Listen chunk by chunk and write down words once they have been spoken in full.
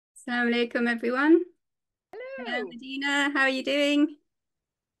Assalamu alaikum, everyone. Hello, Hello. Medina. How are you doing?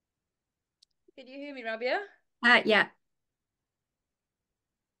 Can you hear me, Rabia? Yeah.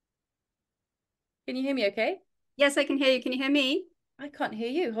 Can you hear me okay? Yes, I can hear you. Can you hear me? I can't hear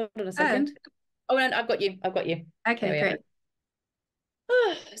you. Hold on a Oh, second. Oh, no, I've got you. I've got you. There okay, we are.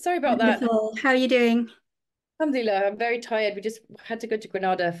 great. Sorry about that. Wonderful. How are you doing? Alhamdulillah, I'm very tired. We just had to go to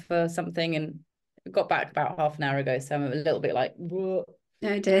Granada for something and got back about half an hour ago. So I'm a little bit like, "Whoa."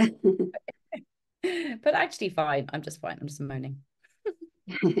 Oh dear. But actually fine. I'm just fine. I'm just moaning.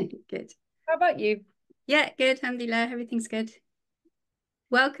 Good. How about you? Yeah, good. Alhamdulillah. Everything's good.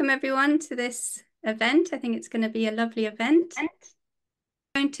 Welcome, everyone, to this event. I think it's going to be a lovely event. I'm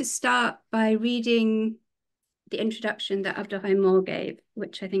going to start by reading the introduction that Abdul Moore gave,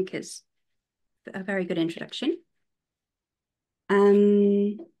 which I think is a very good introduction.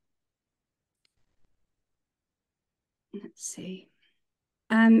 Let's see.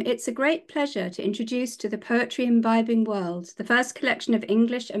 It's a great pleasure to introduce to the poetry imbibing world the first collection of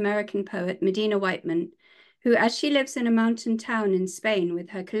English-American poet Medina Whiteman, who, as she lives in a mountain town in Spain with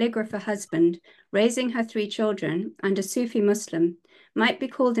her calligrapher husband, raising her three children, and a Sufi Muslim, might be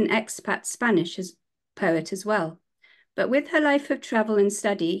called an expat Spanish poet as well. But with her life of travel and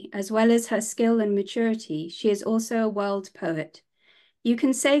study, as well as her skill and maturity, she is also a world poet. You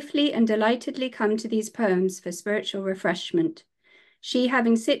can safely and delightedly come to these poems for spiritual refreshment, she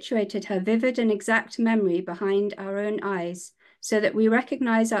having situated her vivid and exact memory behind our own eyes, so that we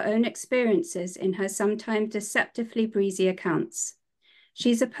recognize our own experiences in her sometimes deceptively breezy accounts.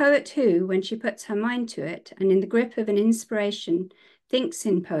 She's a poet who, when she puts her mind to it and in the grip of an inspiration, thinks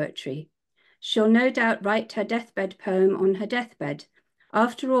in poetry. She'll no doubt write her deathbed poem on her deathbed.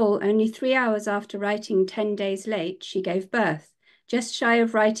 After all, only 3 hours after writing 10 Days Late, she gave birth, just shy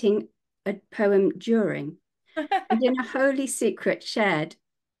of writing a poem during. And in a holy secret shared,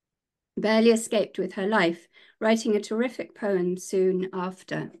 barely escaped with her life, writing a terrific poem soon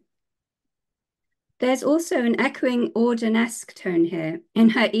after. There's also an echoing Auden-esque tone here, in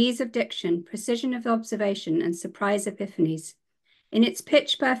her ease of diction, precision of observation, and surprise epiphanies. In its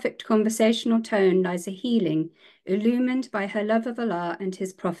pitch-perfect conversational tone lies a healing, illumined by her love of Allah and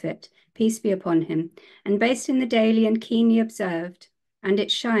his Prophet, peace be upon him, and based in the daily and keenly observed, and it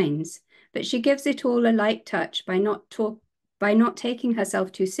shines, but she gives it all a light touch by not taking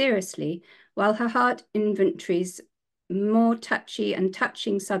herself too seriously, while her heart inventories more touchy and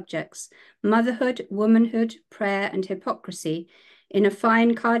touching subjects, motherhood, womanhood, prayer, and hypocrisy, in a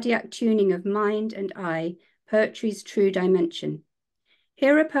fine cardiac tuning of mind and eye, poetry's true dimension.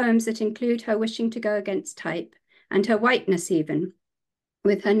 Here are poems that include her wishing to go against type, and her whiteness even,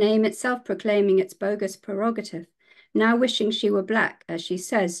 with her name itself proclaiming its bogus prerogative, now wishing she were black, as she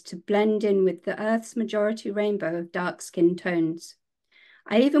says, to blend in with the earth's majority rainbow of dark skin tones.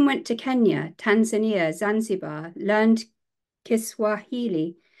 I even went to Kenya, Tanzania, Zanzibar, learned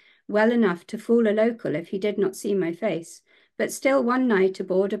Kiswahili well enough to fool a local if he did not see my face. But still one night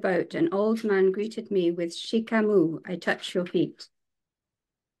aboard a boat, an old man greeted me with shikamoo, I touch your feet.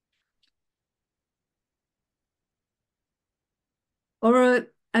 Or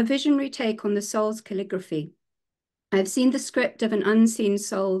a visionary take on the soul's calligraphy. I've seen the script of an unseen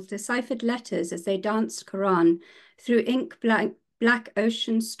soul, deciphered letters as they danced Quran through black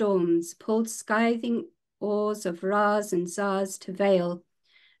ocean storms, pulled scything oars of Ras and Zars to veil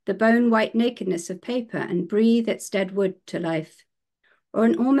the bone-white nakedness of paper and breathe its dead wood to life. Or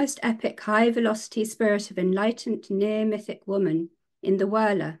an almost epic high-velocity spirit of enlightened near-mythic woman in the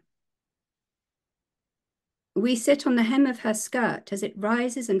whirler. We sit on the hem of her skirt as it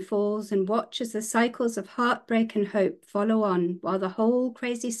rises and falls and watch as the cycles of heartbreak and hope follow on while the whole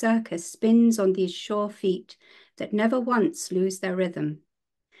crazy circus spins on these sure feet that never once lose their rhythm.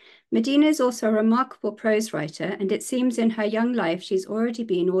 Medina is also a remarkable prose writer, and it seems in her young life she's already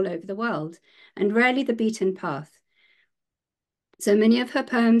been all over the world, and rarely the beaten path. So many of her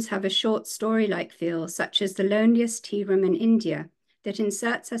poems have a short story-like feel, such as The Loneliest Tea Room in India, that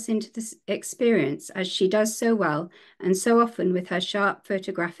inserts us into this experience as she does so well, and so often with her sharp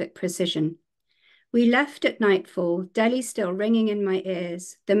photographic precision. We left at nightfall, Delhi still ringing in my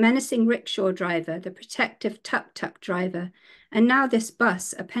ears, the menacing rickshaw driver, the protective tuk-tuk driver, and now this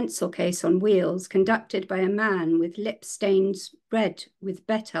bus, a pencil case on wheels, conducted by a man with lips stained red with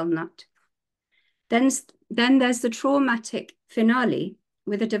betel nut. Then there's the traumatic finale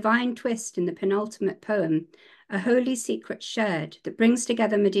with a divine twist in the penultimate poem, a holy secret shared that brings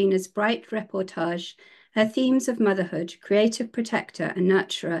together Medina's bright reportage, her themes of motherhood, creative protector and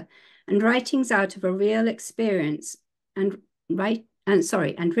nurturer, and writings out of a real experience and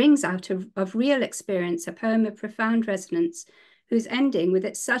rings out of real experience a poem of profound resonance whose ending, with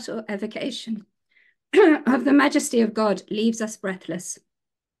its subtle evocation of the majesty of God, leaves us breathless.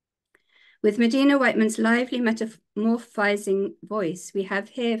 With Medina Whiteman's lively metamorphizing voice, we have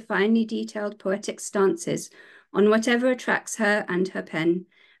here finely detailed poetic stances on whatever attracts her and her pen,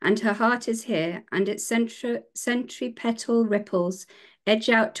 and her heart is here, and its centripetal ripples edge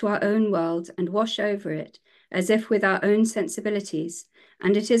out to our own world and wash over it, as if with our own sensibilities,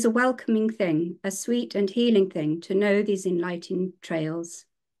 and it is a welcoming thing, a sweet and healing thing, to know these enlightening trails.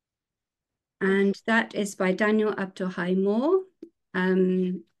 And that is by Daniel Abdul Moore,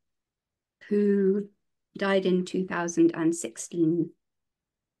 who died in 2016.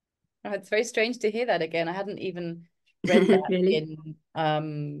 Oh, it's very strange to hear that again. I hadn't even read that Really?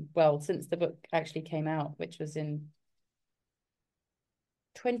 in well, since the book actually came out, which was in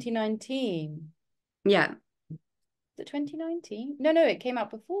 2019. Yeah. Is it 2019? No, no, it came out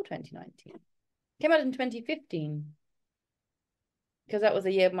before 2019. It came out in 2015 because that was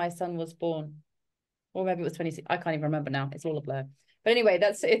the year my son was born. Or maybe it was 26. I can't even remember now. It's all a blur. But anyway,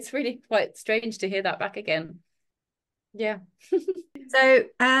 it's really quite strange to hear that back again. Yeah. So,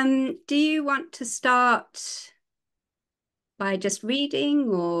 do you want to start by just reading,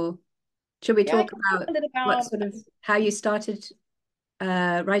 or should we Yeah, I talk can talk about a little what about sort of how you started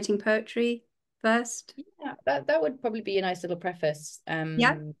writing poetry first? yeah, that would probably be a nice little preface.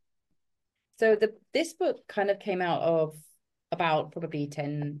 Yeah. So this book kind of came out of about probably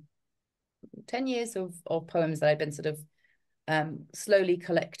 10 years of poems that I've been sort of slowly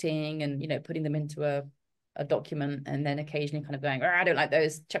collecting and, putting them into a document, and then occasionally kind of going, I don't like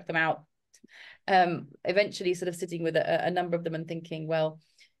those, chuck them out. Eventually sort of sitting with a number of them and thinking, well,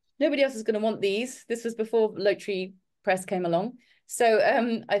 nobody else is going to want these. This was before Lottery Press came along. So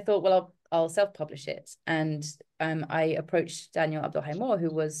I thought, well, I'll self-publish it. And I approached Daniel Abdul Moore, who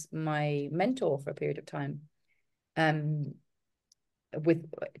was my mentor for a period of time,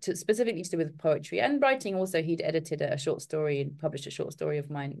 specifically to do with poetry and writing. Also, he'd edited a short story and published a short story of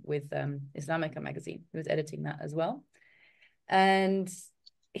mine with Islamica magazine. He was editing that as well. And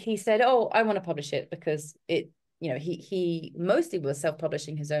he said, oh, I want to publish it because he mostly was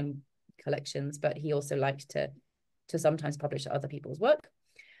self-publishing his own collections, but he also liked to sometimes publish other people's work.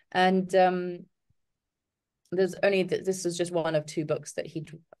 And this was just one of two books that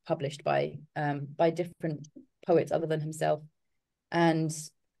he'd published by different poets other than himself. And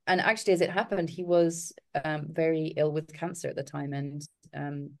actually, as it happened, he was very ill with cancer at the time, and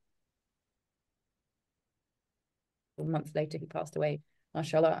a month later he passed away.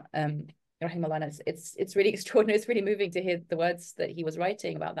 Mashallah. It's really extraordinary. It's really moving to hear the words that he was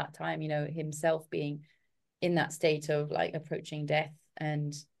writing about that time, himself being in that state of like approaching death,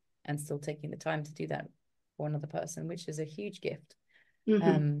 and still taking the time to do that for another person, which is a huge gift.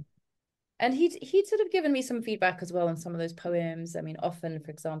 Mm-hmm. And he'd sort of given me some feedback as well on some of those poems. I mean, often,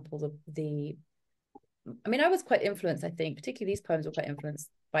 for example, I was quite influenced, I think, particularly these poems were quite influenced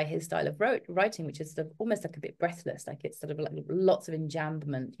by his style of writing, which is sort of almost like a bit breathless, like it's sort of like lots of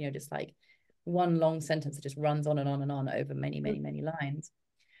enjambment, just like one long sentence that just runs on and on and on over many, many, many lines.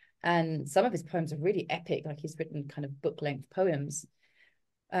 And some of his poems are really epic, like he's written kind of book-length poems.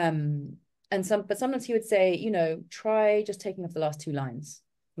 But sometimes he would say, try just taking off the last two lines.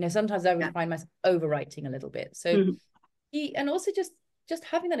 Sometimes I would find myself overwriting a little bit. So Mm-hmm. and also just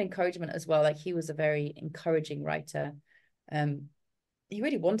having that encouragement as well. Like he was a very encouraging writer. He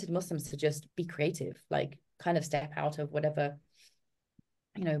really wanted Muslims to just be creative, like kind of step out of whatever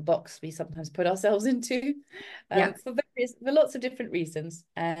box we sometimes put ourselves into, Yeah. for lots of different reasons.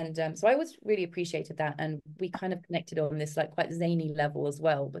 And so I always really appreciated that, and we kind of connected on this like quite zany level as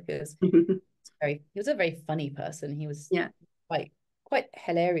well, because he was a very funny person. He was Yeah. quite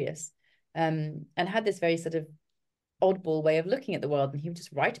hilarious, and had this very sort of oddball way of looking at the world, and he would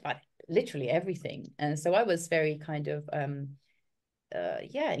just write about literally everything. And so I was very kind of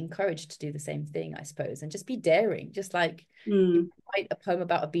encouraged to do the same thing, I suppose, and just be daring, just like write a poem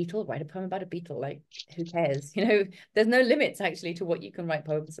about a beetle, write a poem about a beetle, like who cares, there's no limits actually to what you can write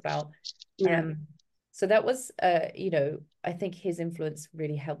poems about. Yeah. So that was I think his influence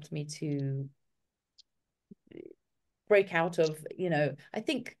really helped me to break out of, I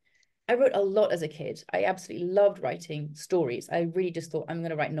think I wrote a lot as a kid. I absolutely loved writing stories. I really just thought I'm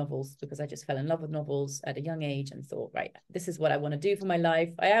going to write novels, because I just fell in love with novels at a young age and thought, right, this is what I want to do for my life.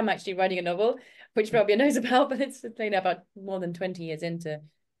 I am actually writing a novel, which probably knows about, but it's playing about more than 20 years into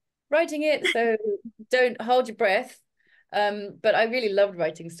writing it. So don't hold your breath. But I really loved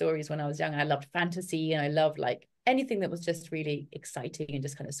writing stories when I was young. I loved fantasy, and I loved like anything that was just really exciting and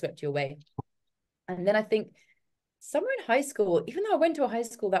just kind of swept you away. And then I think somewhere in high school, even though I went to a high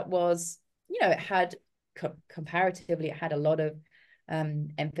school that was, it had comparatively, it had a lot of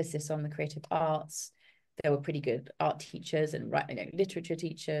emphasis on the creative arts. There were pretty good art teachers and literature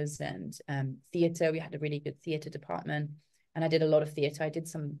teachers, and theatre. We had a really good theatre department, and I did a lot of theatre. I did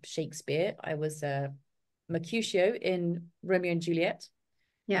some Shakespeare. I was Mercutio in Romeo and Juliet.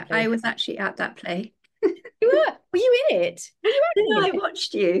 Yeah, I was actually at that play. You were? Were you in it? Were you acting in I it?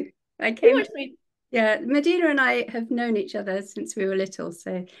 watched you. I You came. watched me. Yeah, Medina and I have known each other since we were little.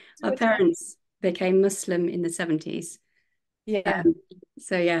 So our parents became Muslim in the 70s. Yeah. Um,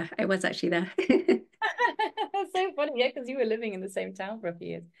 so yeah, I was actually there. That's so funny, yeah, because you were living in the same town for a few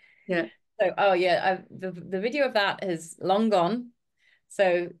years. Yeah. So, oh yeah, the video of that is long gone.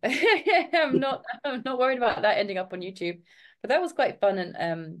 So I'm not worried about that ending up on YouTube. But that was quite fun,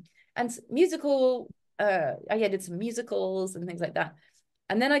 and musical. I did some musicals and things like that.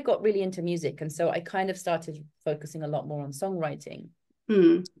 And then I got really into music, and so I kind of started focusing a lot more on songwriting.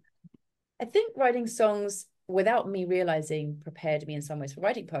 Mm. I think writing songs without me realizing prepared me in some ways for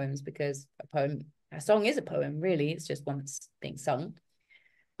writing poems, because a song is a poem, really. It's just one that's being sung.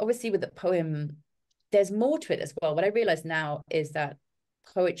 Obviously, with the poem, there's more to it as well. What I realize now is that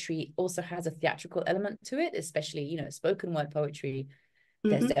poetry also has a theatrical element to it, especially, spoken word poetry.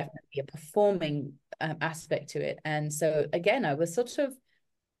 There's Mm-hmm. definitely a performing aspect to it. And so, again, I was sort of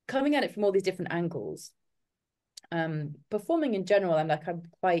coming at it from all these different angles. Performing in general, I'm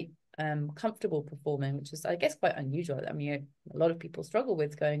quite comfortable performing, which is, I guess, quite unusual. I mean, a lot of people struggle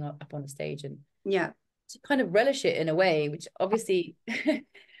with going up on a stage, and Yeah. to kind of relish it in a way, which obviously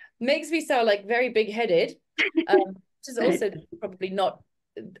makes me sound like very big-headed, which is also probably not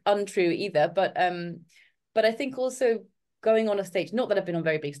untrue either. But I think also going on a stage, not that I've been on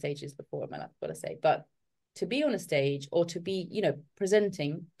very big stages before in my life, I've got to say, but to be on a stage, or to be,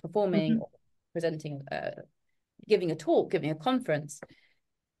 presenting, performing, Mm-hmm. or presenting, giving a talk, giving a conference,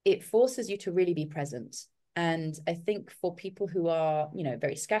 it forces you to really be present. And I think for people who are,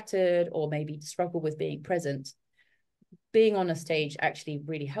 very scattered, or maybe struggle with being present, being on a stage actually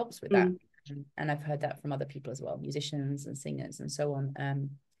really helps with that. Mm. And I've heard that from other people as well, musicians and singers and so on.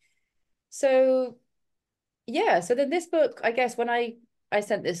 So yeah, so then this book, I guess, when I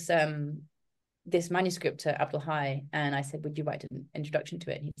sent this manuscript to Abdul Hai, and I said, would you write an introduction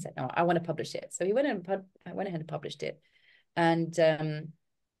to it? And he said, no, I want to publish it. So I went ahead and published it. And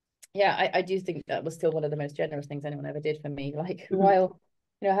yeah, I do think that was still one of the most generous things anyone ever did for me. Like, Mm-hmm. while,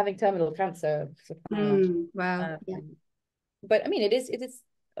 having terminal cancer. Wow. Um, Yeah. but I mean, it is.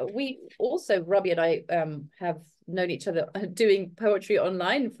 We also, Robbie and I, have known each other doing poetry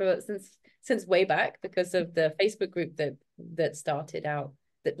online since way back, because of the Facebook group that started out,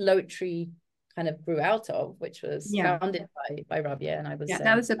 that Lotry kind of grew out of, which was Yeah. founded by Rabia, and I was Yeah.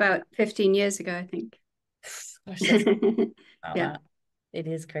 That was about 15 years ago, I think. gosh, that's about Yeah. that. It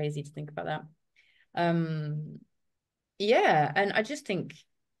is crazy to think about that. Um, yeah, and I just think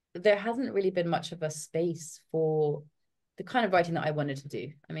there hasn't really been much of a space for the kind of writing that I wanted to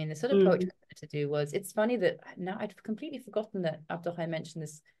do. I mean, the sort of poetry Mm. I wanted to do was, it's funny that now I'd completely forgotten that Abdul mentioned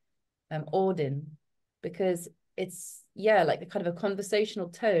this Auden, because it's, yeah, like the kind of a conversational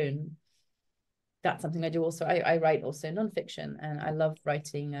tone. That's something I do also. I write also nonfiction, and I love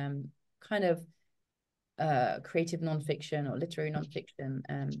writing kind of creative nonfiction or literary nonfiction.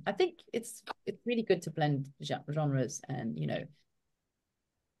 I think it's really good to blend genres, and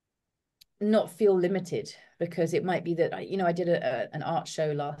not feel limited, because it might be that I did an art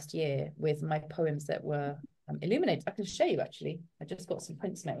show last year with my poems that were illuminated. I can show you, actually. I just got some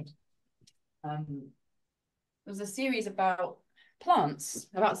prints made. It was a series about plants,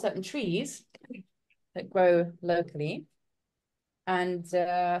 about certain trees that grow locally. And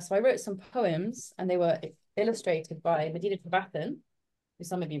so I wrote some poems, and they were illustrated by Medina Tenour Whiteman, who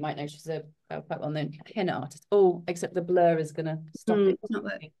some of you might know. She's a quite well-known henna artist. Oh, except the blur is going to stop it. It's not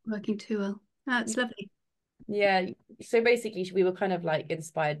working too well. It's lovely. Yeah. So basically, we were kind of like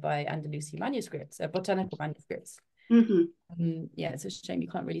inspired by Andalusi manuscripts, botanical manuscripts. Mm-hmm. Yeah, it's a shame you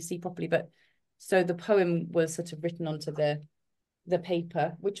can't really see properly, but so the poem was sort of written onto the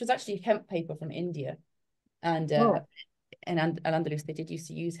paper, which was actually hemp paper from India, and Oh. in Al-Andalus they did used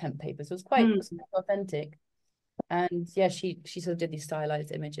to use hemp paper, so it was Mm. quite authentic. And yeah, she sort of did these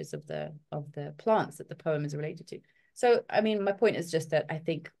stylized images of the plants that the poem is related to. So I mean, my point is just that I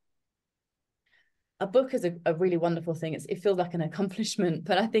think a book is a really wonderful thing. It feels like an accomplishment,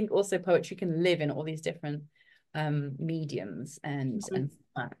 but I think also poetry can live in all these different mediums and Mm-hmm.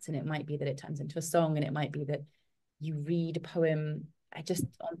 formats. And it might be that it turns into a song, and it might be that you read a poem. I just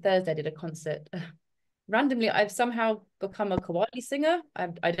on Thursday I did a concert. Randomly, I've somehow become a Qawwali singer.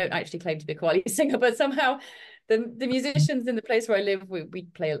 I don't actually claim to be a Qawwali singer, but somehow the musicians in the place where I live,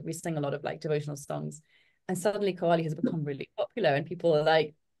 we sing a lot of like devotional songs. And suddenly Qawwali has become really popular, and people are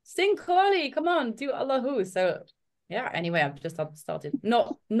like, sing Qawwali, come on, do Allahu. So yeah, anyway, I've just started,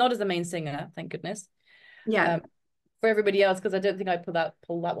 not as a main singer, thank goodness. Yeah. For everybody else, because I don't think I pull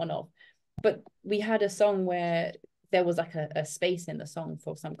that one off. But we had a song where there was like a space in the song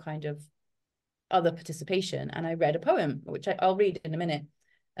for some kind of other participation, and I read a poem, which I'll read in a minute.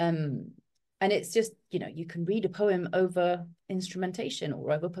 And it's just, you know, you can read a poem over instrumentation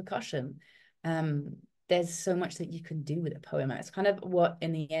or over percussion. There's so much that you can do with a poem. And it's kind of what,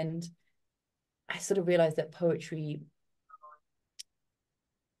 in the end, I sort of realized that poetry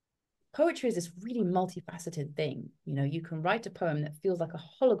is this really multifaceted thing. You know, you can write a poem that feels like a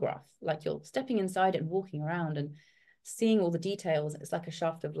holograph, like you're stepping inside it and walking around and seeing all the details. It's like a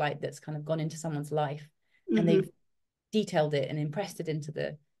shaft of light that's kind of gone into someone's life, and Mm-hmm. they've detailed it and impressed it into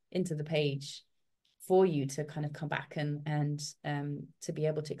the page for you to kind of come back and to be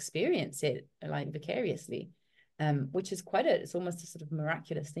able to experience it like vicariously, which is it's almost a sort of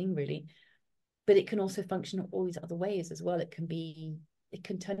miraculous thing, really. But it can also function all these other ways as well. It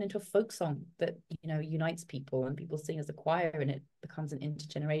can turn into a folk song that, you know, unites people, and people sing as a choir, and it becomes an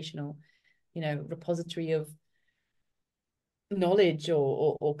intergenerational, you know, repository of knowledge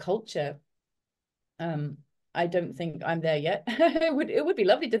or culture. I don't think I'm there yet. It would be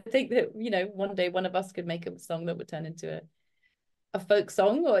lovely to think that, you know, one day one of us could make a song that would turn into a folk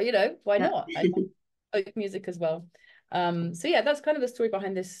song, or, you know, why Yeah. not? I love folk music as well. So yeah, that's kind of the story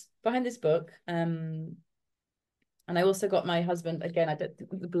behind this book. And I also got my husband, again, I don't think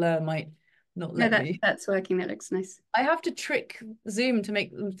the blur might not No, let me. that's working. That looks nice. I have to trick Zoom to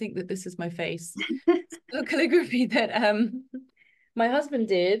make them think that this is my face. The calligraphy that my husband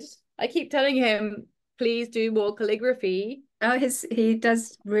did. I keep telling him, please do more calligraphy. Oh, he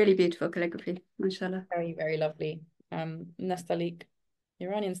does really beautiful calligraphy, mashallah. Very, very lovely. Nastaliq,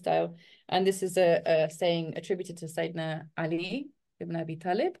 Iranian style. And this is a saying attributed to Sayyidina Ali ibn Abi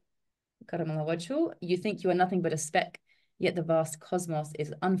Talib. You think you are nothing but a speck, yet the vast cosmos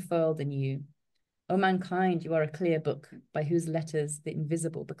is unfurled in you. O mankind, you are a clear book by whose letters the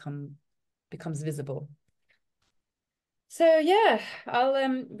invisible becomes visible. So yeah,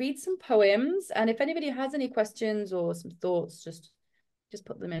 I'll read some poems, and if anybody has any questions or some thoughts, just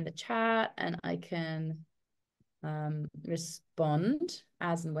put them in the chat, and I can respond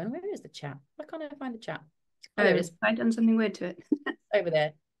as and when. Where is the chat? Why can't I find the chat? Oh, there it Oh, is, I've done something weird to it. over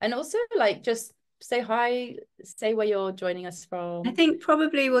there. And also, like, just say hi, say where you're joining us I from. think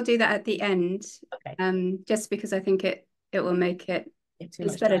probably we'll do that at the end, Okay, just because I think it will make it. take too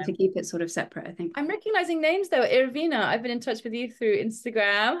It's much better to time. keep it sort of separate, I think. I'm recognizing names though. Irvina, I've been in touch with you through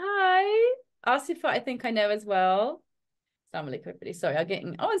Instagram. Hi. Asifa, I think I know as well. Assalamu alaikum, everybody. Sorry, I'm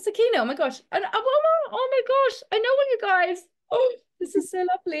getting. Oh, and Sakina. Oh my gosh. And oh my gosh. I know all you guys. Oh, this is so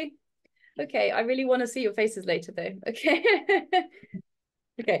lovely. Okay, I really want to see your faces later though. Okay.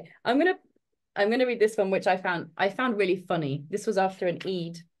 Okay. I'm gonna read this one, which I found really funny. This was after an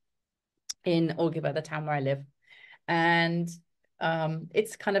Eid in Orgiva, the town where I live. And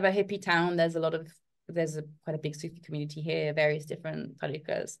it's kind of a hippie town. There's quite a big Sufi community here, various different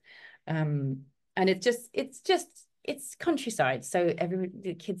tariqas. And it's countryside. So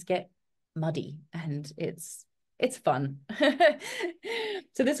the kids get muddy, and it's fun.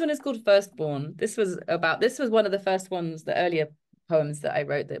 So this one is called Firstborn. This was one of the first ones, the earlier poems that I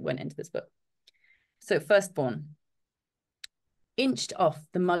wrote that went into this book. So Firstborn. Inched off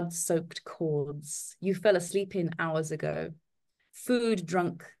the mud-soaked cords you fell asleep in hours ago, food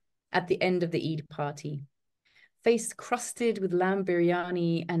drunk at the end of the Eid party, face crusted with lamb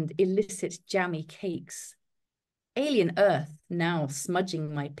biryani and illicit jammy cakes, alien earth now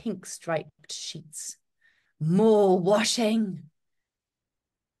smudging my pink striped sheets. More washing!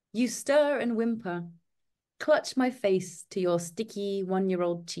 You stir and whimper, clutch my face to your sticky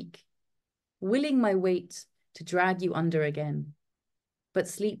 1-year-old cheek, willing my weight to drag you under again. But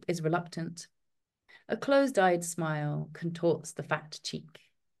sleep is reluctant. A closed-eyed smile contorts the fat cheek,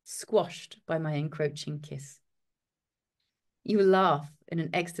 squashed by my encroaching kiss. You laugh in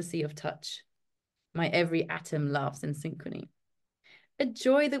an ecstasy of touch. My every atom laughs in synchrony. A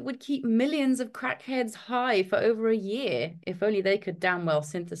joy that would keep millions of crackheads high for over a year, if only they could damn well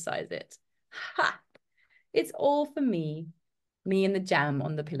synthesize it. Ha! It's all for me and the jam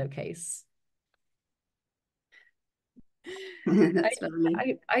on the pillowcase. That's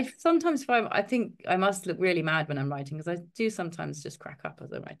lovely. I sometimes find, I think I must look really mad when I'm writing, because I do sometimes just crack up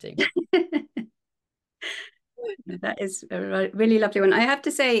as I'm writing. That is a really lovely one. I have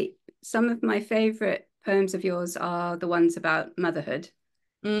to say, some of my favorite poems of yours are the ones about motherhood.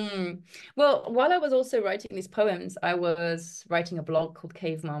 Mm. Well, while I was also writing these poems, I was writing a blog called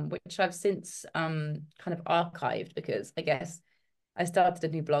Cave Mom, which I've since kind of archived because I guess I started a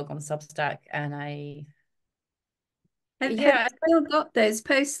new blog on Substack and Have yeah, you still got those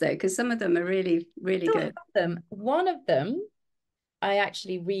posts though? Because some of them are really, really still have good. them. One of them I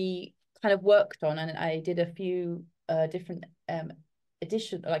actually kind of worked on, and I did a few different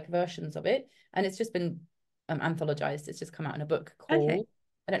edition like versions of it, and it's just been anthologized. It's just come out in a book Okay. called,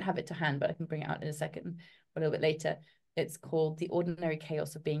 I don't have it to hand, but I can bring it out in a second or a little bit later. It's called The Ordinary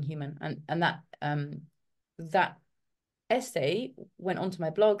Chaos of Being Human, and that essay went onto my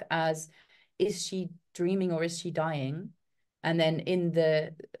blog as, is she dreaming or is she dying? And then in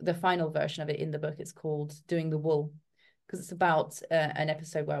the final version of it in the book, it's called Doing the Wool, because it's about an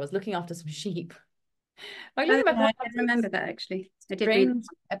episode where I was looking after some sheep. I Oh, looking back yeah, on I did remember that actually. I did read. strange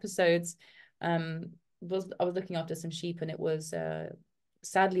episodes. I was looking after some sheep, and it was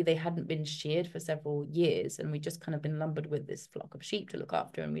sadly they hadn't been sheared for several years, and we just kind of been lumbered with this flock of sheep to look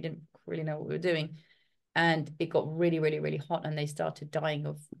after, and we didn't really know what we were doing. And it got really, really, really hot, and they started dying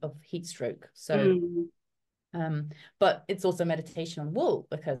of heat stroke. So, Mm, um, but it's also meditation on wool,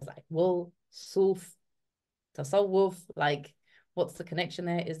 because like wool, sulf, tasal wolf, like what's the connection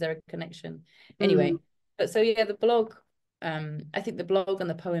there? Is there a connection? mm, Anyway, but so yeah, the blog, I think the blog and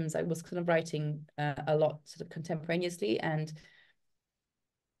the poems I was kind of writing a lot sort of contemporaneously. And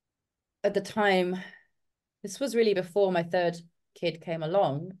at the time, this was really before my third kid came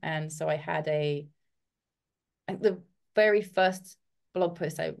along. And so the very first blog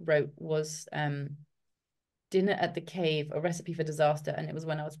post I wrote was dinner at the cave, a recipe for disaster. And it was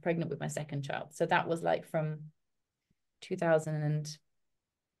when I was pregnant with my second child. So that was like from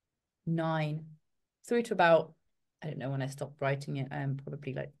 2009 through to about, I don't know when I stopped writing it,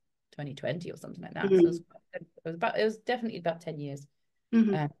 probably like 2020 or something like that. So mm, it was definitely about 10 years.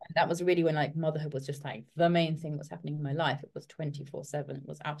 mm. And that was really when like motherhood was just like the main thing that was happening in my life. It was 24/7. It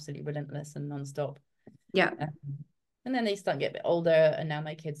was absolutely relentless and nonstop. Yeah. Um, and then they start to get a bit older, and now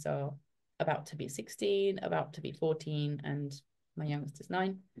my kids are about to be 16, about to be 14, and my youngest is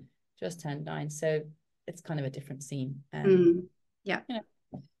 9, just turned 9. So it's kind of a different scene. Mm, yeah. You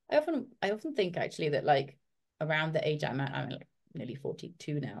know, I often think actually that like around the age I'm at, I'm like nearly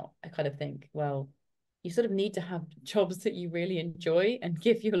 42 now. I kind of think, well, you sort of need to have jobs that you really enjoy and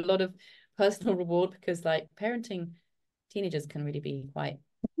give you a lot of personal reward, because like parenting teenagers can really be quite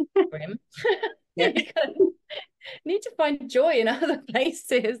grim. Yeah. You kind of need to find joy in other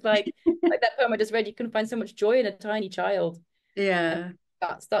places. Like that poem I just read, you can find so much joy in a tiny child. And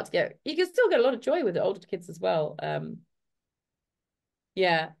Yeah. start to get, you can still get a lot of joy with the older kids as well.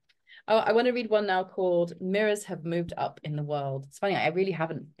 Yeah. I want to read one now called Mirrors Have Moved Up in the World. It's funny, I really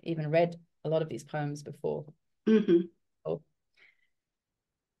haven't even read a lot of these poems before. Hmm. Oh.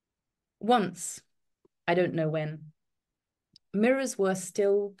 Once, I don't know when, mirrors were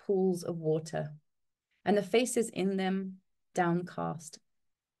still pools of water, and the faces in them downcast,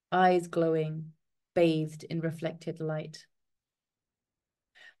 eyes glowing, bathed in reflected light.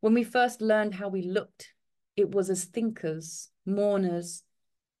 When we first learned how we looked, it was as thinkers, mourners,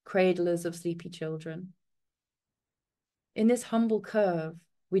 cradlers of sleepy children. In this humble curve,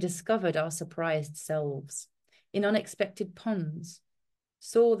 we discovered our surprised selves. In unexpected ponds,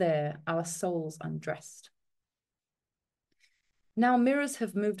 saw there our souls undressed. Now mirrors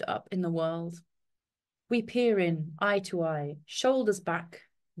have moved up in the world. We peer in, eye to eye, shoulders back,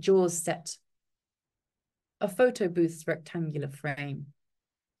 jaws set. A photo booth's rectangular frame.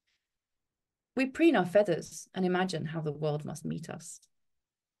 We preen our feathers and imagine how the world must meet us.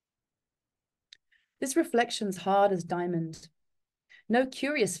 This reflection's hard as diamond. No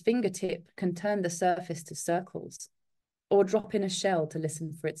curious fingertip can turn the surface to circles or drop in a shell to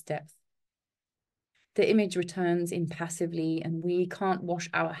listen for its depth. The image returns impassively, and we can't wash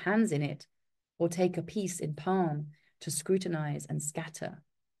our hands in it or take a piece in palm to scrutinize and scatter.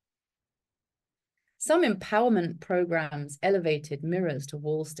 Some empowerment programs elevated mirrors to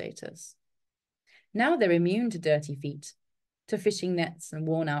wall status. Now they're immune to dirty feet, to fishing nets and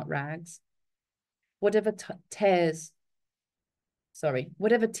worn out rags. Whatever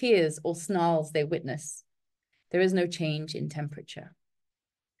whatever tears or snarls they witness, there is no change in temperature.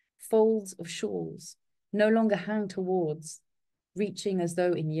 Folds of shawls no longer hang towards, reaching as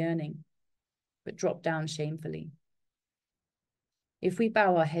though in yearning, but drop down shamefully. If we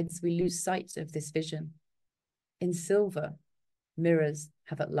bow our heads, we lose sight of this vision. In silver, mirrors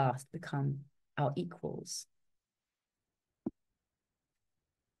have at last become our equals.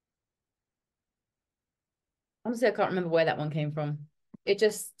 Honestly, I can't remember where that one came from. It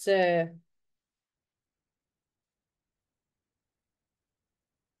just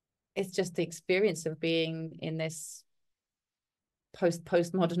it's just the experience of being in this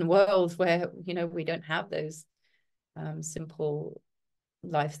postmodern world where, you know, we don't have those simple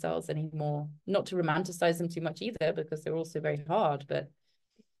lifestyles anymore. Not to romanticize them too much either, because they're also very hard, but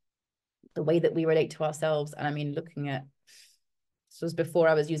the way that we relate to ourselves. And I mean, looking at, this was before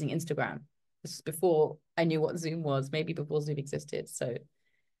I was using Instagram. This was before I knew what Zoom was, maybe before Zoom existed. So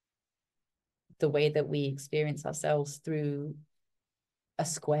the way that we experience ourselves through a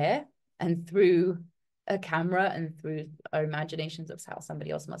square and through a camera and through our imaginations of how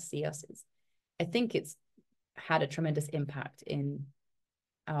somebody else must see us is, I think it's had a tremendous impact in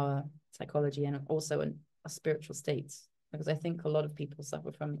our psychology and also in our spiritual states, because I think a lot of people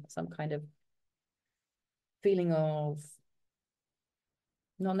suffer from some kind of feeling of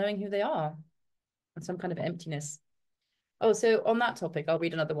not knowing who they are and some kind of emptiness. Oh, so on that topic, I'll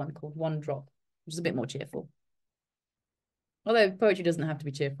read another one called One Drop, which is a bit more cheerful. Although poetry doesn't have to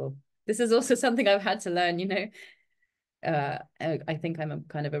be cheerful. This is also something I've had to learn, you know. I think I'm a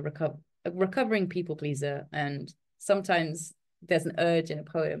kind of a recovering people pleaser, and sometimes there's an urge in a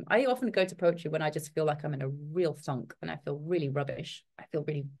poem. I often go to poetry when I just feel like I'm in a real funk and I feel really rubbish. I feel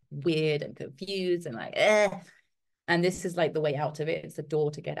really weird and confused and like, eh. And this is like the way out of it. It's the door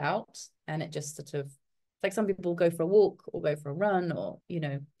to get out. And it just sort of, it's like some people go for a walk or go for a run or, you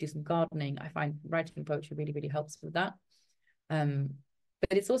know, do some gardening. I find writing poetry really, really helps with that.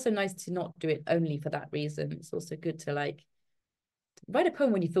 But it's also nice to not do it only for that reason. It's also good to like write a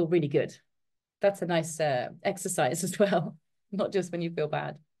poem when you feel really good. That's a nice exercise as well, not just when you feel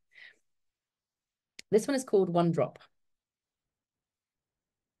bad. This one is called One Drop.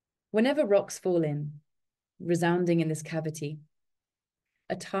 Whenever rocks fall in, resounding in this cavity,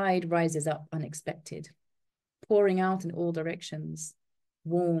 a tide rises up unexpected, pouring out in all directions,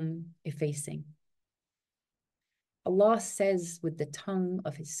 warm, effacing. Allah says with the tongue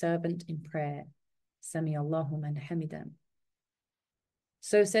of his servant in prayer, Sami Allahu man hamidan.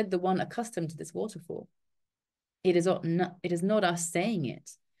 So said the one accustomed to this waterfall. It is not us saying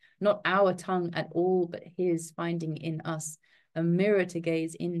it, not our tongue at all, but his finding in us a mirror to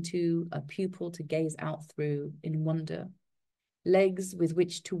gaze into, a pupil to gaze out through in wonder, legs with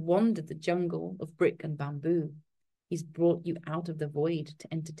which to wander the jungle of brick and bamboo. He's brought you out of the void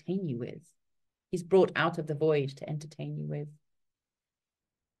to entertain you with. He's brought out of the void to entertain you with.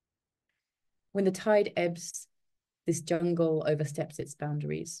 When the tide ebbs, this jungle oversteps its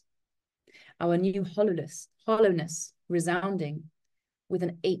boundaries. Our new hollowness resounding with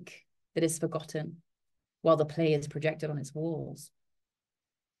an ache that is forgotten while the play is projected on its walls.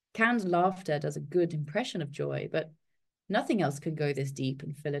 Canned laughter does a good impression of joy, but nothing else can go this deep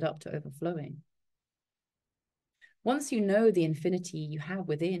and fill it up to overflowing. Once you know the infinity you have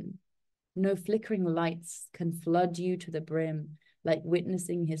within, no flickering lights can flood you to the brim, like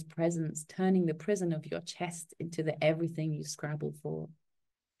witnessing his presence, turning the prison of your chest into the everything you scrabble for,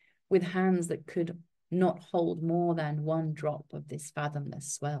 with hands that could not hold more than one drop of this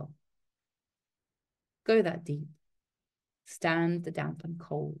fathomless swell. Go that deep, stand the damp and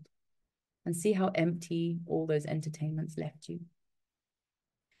cold, and see how empty all those entertainments left you.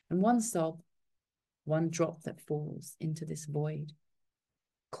 And one sob, one drop that falls into this void,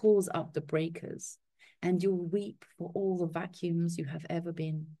 calls up the breakers, and you'll weep for all the vacuums you have ever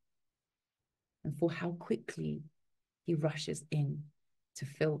been, and for how quickly he rushes in to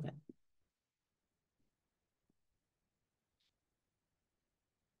fill them.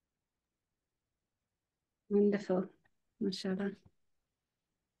 Wonderful. Mashallah.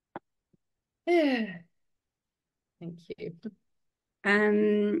 Thank you.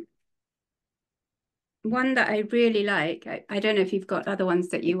 One that I really like, I don't know if you've got other ones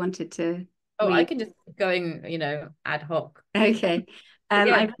that you wanted to Oh, I read. can just keep going, you know, ad hoc. Okay. Yeah.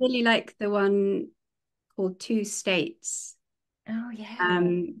 I really like the one called Two States, Oh, yeah.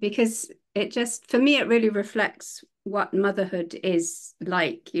 because it just, for me, it really reflects what motherhood is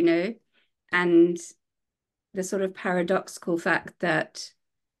like, you know, and the sort of paradoxical fact that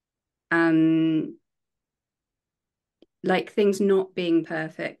like things not being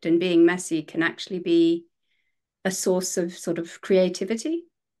perfect and being messy can actually be a source of sort of creativity.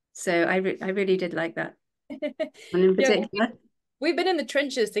 So I really did like that one in Yeah, well, particular. we've been in the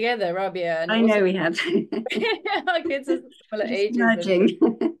trenches together, Rabia, and I also know we have. our kids are similar Just ages. And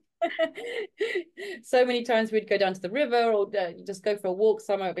emerging. so many times we'd go down to the river or just go for a walk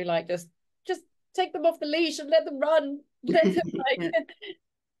somewhere. It'd be like, just take them off the leash and let them run. Let them like Yeah.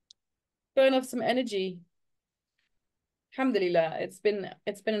 burn off some energy. Alhamdulillah, it's been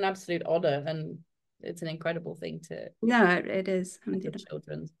an absolute honor, and it's an incredible thing to No, it is. have Alhamdulillah.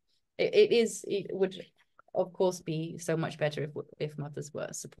 children. It would of course be so much better if mothers were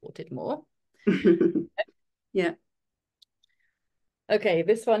supported more. Yeah. Okay,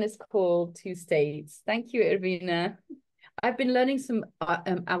 this one is called Two States. Thank you, Irvina. I've been learning some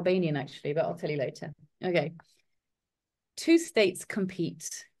Albanian actually, but I'll tell you later. Okay. Two states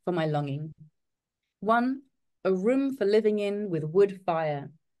compete for my longing. One, a room for living in with wood fire,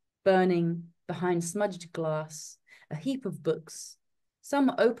 burning behind smudged glass, a heap of books,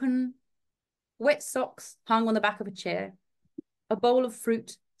 some open, wet socks hung on the back of a chair, a bowl of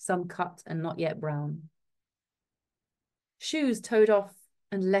fruit, some cut and not yet brown. Shoes towed off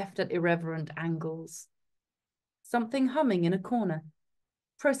and left at irreverent angles. Something humming in a corner,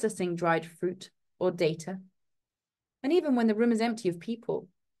 processing dried fruit or data. And even when the room is empty of people,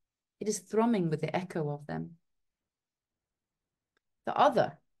 it is thrumming with the echo of them. The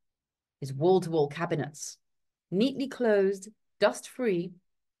other is wall-to-wall cabinets, neatly closed, dust-free,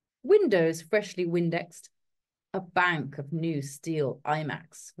 windows freshly Windexed, a bank of new steel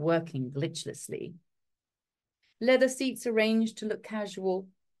iMacs working glitchlessly. Leather seats arranged to look casual.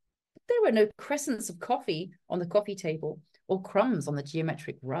 But there were no crescents of coffee on the coffee table or crumbs on the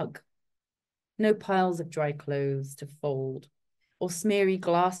geometric rug. No piles of dry clothes to fold or smeary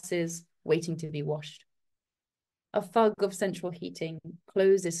glasses waiting to be washed. A fug of central heating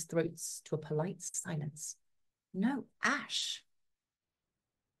closes throats to a polite silence. No ash.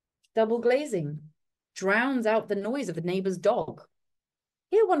 Double glazing drowns out the noise of the neighbor's dog.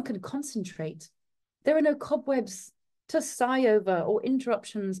 Here one can concentrate. There are no cobwebs to sigh over or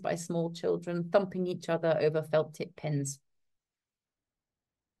interruptions by small children thumping each other over felt-tip pens.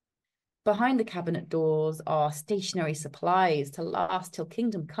 Behind the cabinet doors are stationary supplies to last till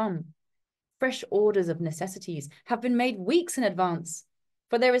kingdom come. Fresh orders of necessities have been made weeks in advance,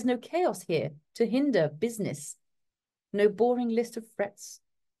 for there is no chaos here to hinder business. No boring list of frets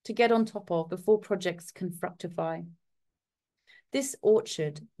to get on top of before projects can fructify. This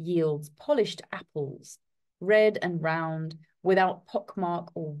orchard yields polished apples, red and round, without pockmark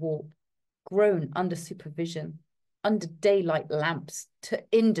or warp, grown under supervision, under daylight lamps to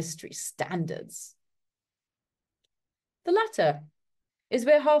industry standards. The latter is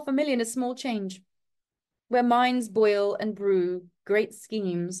where 500,000 is small change, where minds boil and brew great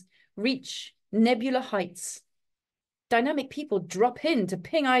schemes, reach nebula heights. Dynamic people drop in to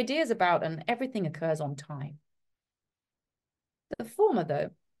ping ideas about, and everything occurs on time. The former, though,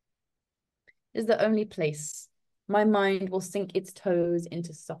 is the only place my mind will sink its toes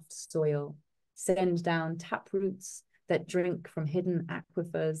into soft soil, send down tap roots that drink from hidden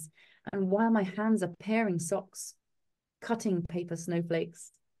aquifers, and while my hands are paring socks, cutting paper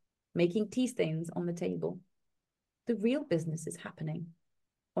snowflakes, making tea stains on the table, the real business is happening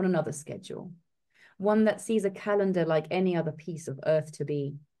on another schedule, one that sees a calendar like any other piece of earth to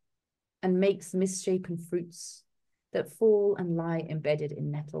be, and makes misshapen fruits that fall and lie embedded in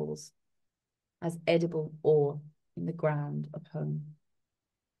nettles as edible ore in the ground of home.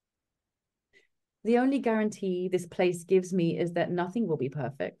 The only guarantee this place gives me is that nothing will be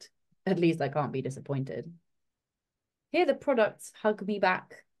perfect. At least I can't be disappointed. Here the products hug me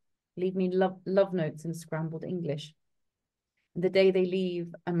back, leave me love notes in scrambled English. And the day they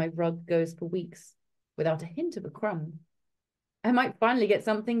leave and my rug goes for weeks without a hint of a crumb, I might finally get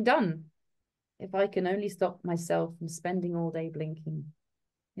something done if I can only stop myself from spending all day blinking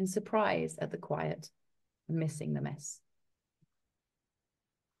in surprise at the quiet and missing the mess.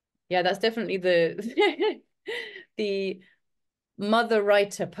 Yeah, that's definitely the the mother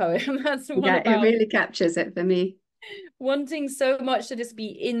writer poem. That's one Yeah, it about really captures it for me. wanting so much to just be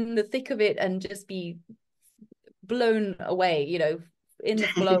in the thick of it and just be blown away, you know, in the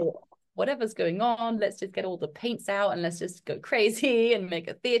flow. Whatever's going on, let's just get all the paints out and let's just go crazy and make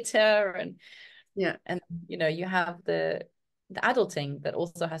a theater. Yeah. And you know, you have the adulting that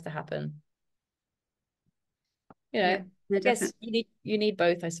also has to happen. You know, Yeah, no, I guess definitely. you need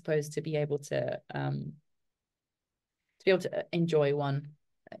both, I suppose, to be able to enjoy one,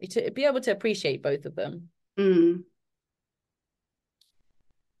 to be able to appreciate both of them. Mm.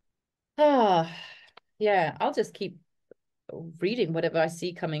 Ah, yeah, I'll just keep reading whatever I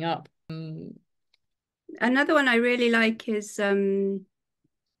see coming up. Another one I really like is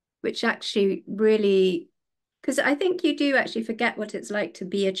which actually really, because I think you do actually forget what it's like to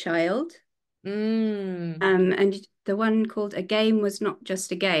be a child. And the one called A Game Was Not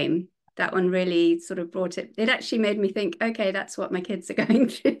Just a Game, that one really sort of brought it. It actually made me think, okay, that's what my kids are going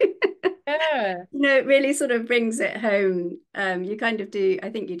through. Yeah, You know, it really sort of brings it home. You kind of do, I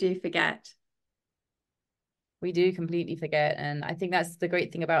think you do forget. we do completely forget, and I think that's the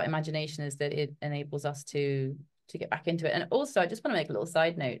great thing about imagination is that it enables us to get back into it. And also, I just want to make a little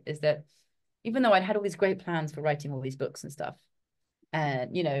side note is that even though I'd had all these great plans for writing all these books and stuff.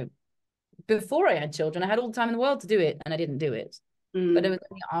 And, you know, before I had children, I had all the time in the world to do it, and I didn't do it. But it Mm, was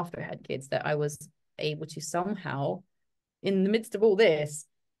only after I had kids that I was able to somehow, in the midst of all this,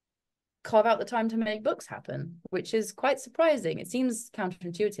 carve out the time to make books happen, which is quite surprising. It seems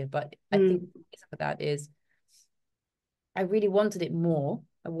counterintuitive, but I think mm, the reason for that is I really wanted it more.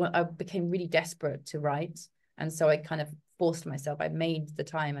 I became really desperate to write. And so I kind of forced myself. I made the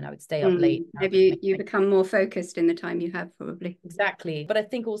time and I would stay up late. Maybe you become more focused in the time you have, probably. Exactly. But I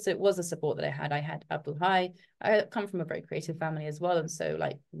think also it was the support that I had. I had Abdul Hai. I come from a very creative family as well. And so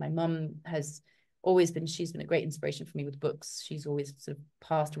like my mum has always been, she's been a great inspiration for me with books. She's always sort of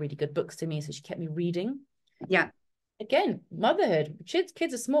passed really good books to me. So she kept me reading. Yeah. Again, motherhood,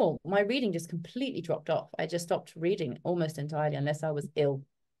 kids are small. My reading just completely dropped off. I just stopped reading almost entirely unless I was ill.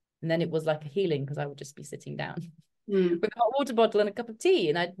 And then it was like a healing because I would just be sitting down Mm, with a hot water bottle and a cup of tea,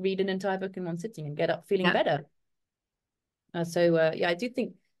 and I'd read an entire book in one sitting and get up feeling yeah. better. Yeah, I do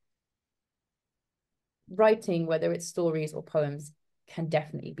think writing, whether it's stories or poems, can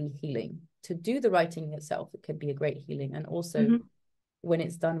definitely be healing. To do the writing itself, it can be a great healing. And also Hmm. when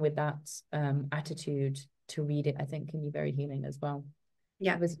it's done with that attitude to read it, I think can be very healing as well.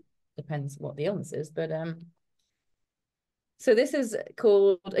 Yeah. Obviously, depends what the illness is, but so this is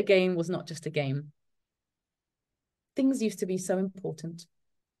called A Game Was Not Just a Game. Things used to be so important.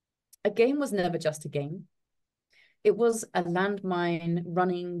 A game was never just a game. It was a landmine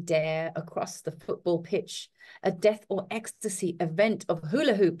running dare across the football pitch, a death or ecstasy event of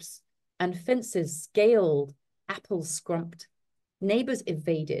hula hoops and fences scaled, apples scrumped, neighbors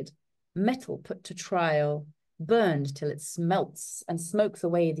evaded, metal put to trial, burned till it smelts and smokes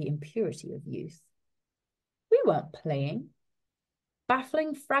away the impurity of youth. We weren't playing.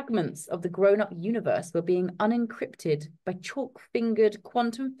 Baffling fragments of the grown-up universe were being unencrypted by chalk-fingered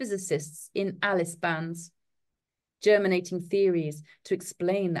quantum physicists in Alice bands, germinating theories to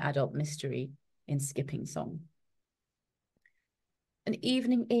explain the adult mystery in skipping song. An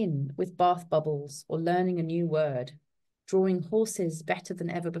evening in with bath bubbles or learning a new word, drawing horses better than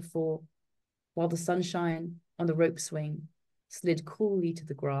ever before, while the sunshine on the rope swing slid coolly to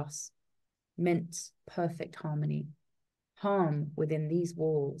the grass, meant perfect harmony. Harm within these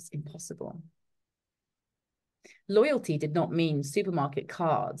walls impossible. Loyalty did not mean supermarket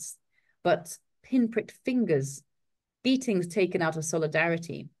cards, but pinpricked fingers, beatings taken out of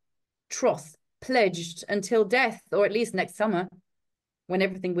solidarity, troth pledged until death, or at least next summer, when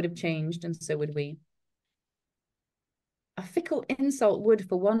everything would have changed, and so would we. A fickle insult would,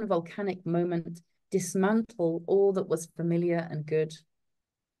 for one volcanic moment, dismantle all that was familiar and good,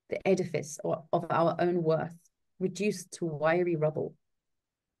 the edifice of our own worth, reduced to wiry rubble.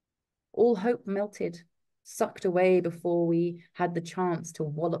 All hope melted, sucked away before we had the chance to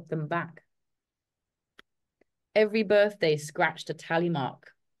wallop them back. Every birthday scratched a tally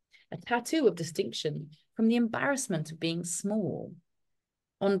mark, a tattoo of distinction from the embarrassment of being small,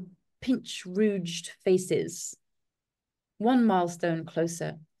 on pinch-rouged faces, one milestone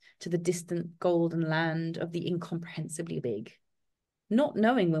closer to the distant golden land of the incomprehensibly big, not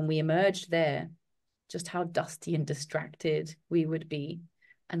knowing when we emerged there just how dusty and distracted we would be,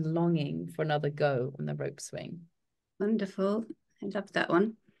 and longing for another go on the rope swing. Wonderful. I love that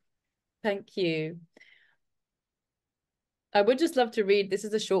one. Thank you. I would just love to read. This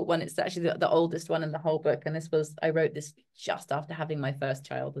is a short one. It's actually the oldest one in the whole book. And I wrote this just after having my first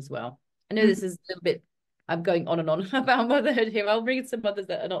child as well. I know this is a little bit, I'm going on and on about motherhood here. I'll read some others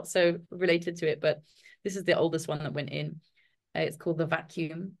that are not so related to it, but this is the oldest one that went in. It's called The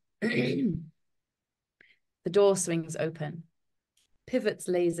Vacuum. The door swings open, pivots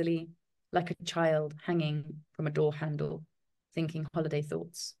lazily like a child hanging from a door handle, thinking holiday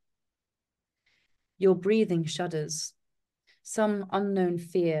thoughts. Your breathing shudders, some unknown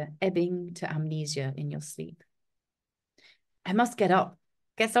fear ebbing to amnesia in your sleep. I must get up,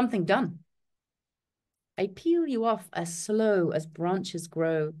 get something done. I peel you off as slow as branches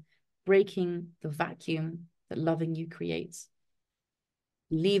grow, breaking the vacuum that loving you creates.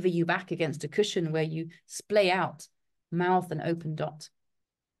 Lever you back against a cushion where you splay out, mouth an open dot,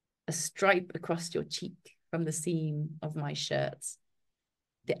 a stripe across your cheek from the seam of my shirts,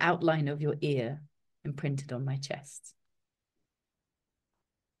 the outline of your ear imprinted on my chest.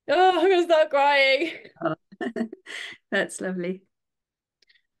 Oh, I'm gonna start crying. Oh, that's lovely.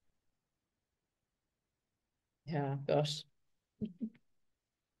 Yeah, gosh.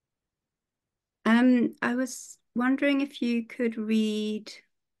 I was wondering if you could read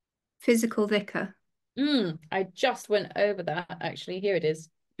Physical Vicar. I just went over that actually. Here it is.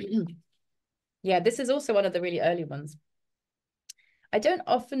 Yeah, this is also one of the really early ones. I don't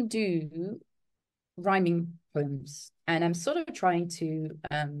often do rhyming poems, and I'm sort of trying to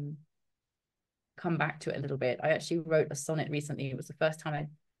come back to it a little bit. I actually wrote a sonnet recently. It was the first time I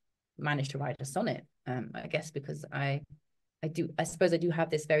managed to write a sonnet. I guess because I suppose I do have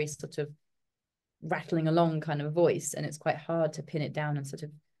this very sort of rattling along kind of voice, and it's quite hard to pin it down and sort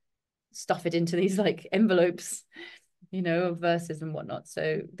of stuff it into these like envelopes, of verses and whatnot.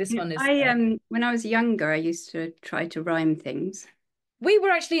 So this one is When I was younger, I used to try to rhyme things. we were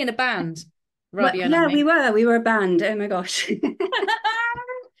actually in a band, Well, Rabia and yeah, I. we were a band. Oh my gosh.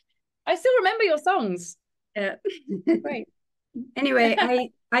 I still remember your songs. Yeah. Great. Anyway,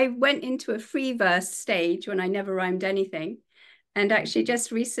 I went into a free verse stage when I never rhymed anything. And actually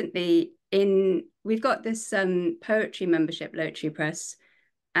just recently we've got this poetry membership, Lottery Press,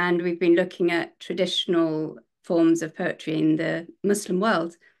 and we've been looking at traditional forms of poetry in the Muslim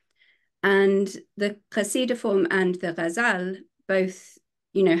world. And the Qasida form and the Ghazal both,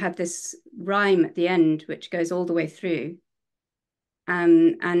 have this rhyme at the end, which goes all the way through.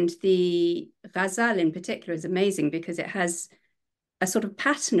 And the Ghazal in particular is amazing because it has a sort of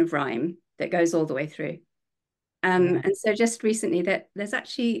pattern of rhyme that goes all the way through. Yeah. And so just recently that there's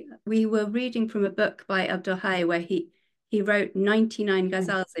actually, we were reading from a book by Abdul Hai where he wrote 99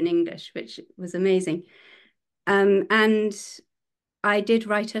 ghazals in English, which was amazing. And I did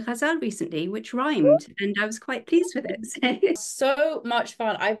write a ghazal recently, which rhymed, and I was quite pleased with it. So much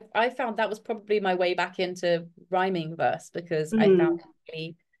fun. I found that was probably my way back into rhyming verse because I found Mm, it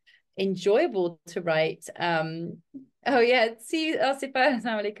really enjoyable to write. Oh yeah, see Asifa,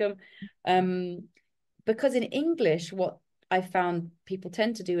 assalamu alaikum. Because in English, what I found people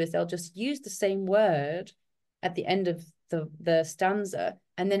tend to do is they'll just use the same word at the end of the stanza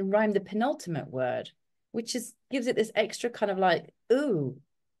and then rhyme the penultimate word, which gives it this extra kind of like, ooh,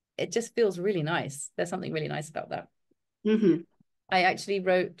 it just feels really nice. There's something really nice about that. mhm. I actually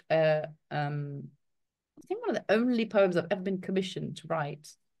wrote I think one of the only poems I've ever been commissioned to write,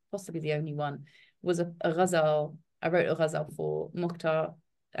 possibly the only one, was a ghazal. I wrote a ghazal for Mukhtar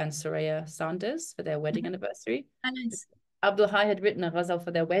and Soraya Sanders for their wedding anniversary. Nice. Abdul Hai had written a ghazal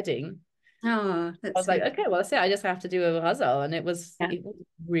for their wedding. Oh, I that's was like, sweet. okay, well, that's it. I just have to do a ghazal. And Yeah. it was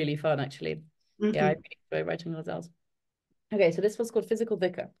really fun, actually. Yeah, I Mhm. really enjoy writing ghazals. Okay, so this was called Physical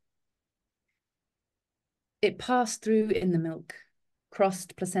Dhikr. It passed through in the milk,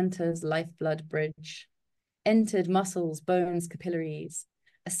 crossed placenta's lifeblood bridge, entered muscles, bones, capillaries,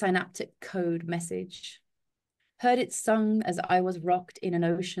 a synaptic code message. Heard it sung as I was rocked in an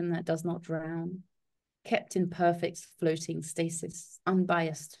ocean that does not drown, kept in perfect floating stasis,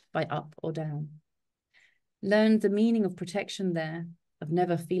 unbiased by up or down. Learned the meaning of protection there, of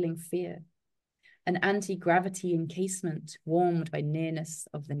never feeling fear, an anti-gravity encasement warmed by nearness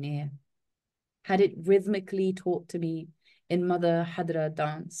of the near. Had it rhythmically taught to me in Mother Hadra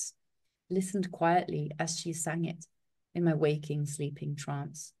dance, listened quietly as she sang it in my waking, sleeping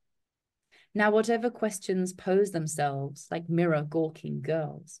trance. Now, whatever questions pose themselves like mirror gawking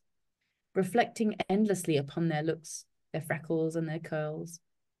girls, reflecting endlessly upon their looks, their freckles and their curls,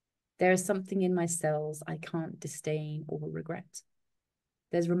 there is something in my cells I can't disdain or regret.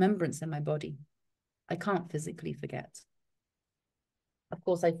 There's remembrance in my body I can't physically forget. Of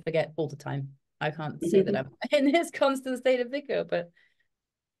course, I forget all the time. I can't say that I'm in this constant state of dhikr, but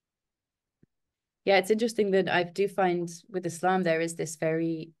yeah, it's interesting that I do find with Islam there is this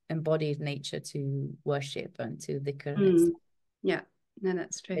very embodied nature to worship and to dhikr. Mm. Yeah, no,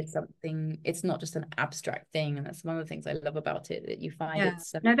 that's true. It's something. It's not just an abstract thing, and that's one of the things I love about it. That you find Yeah.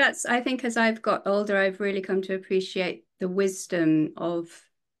 it's No, I think as I've got older, I've really come to appreciate the wisdom of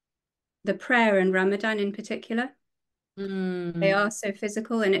the prayer and Ramadan in particular. They mm, are so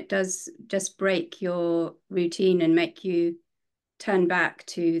physical and it does just break your routine and make you turn back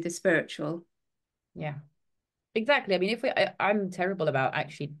to the spiritual. yeah, exactly. I mean, I'm terrible about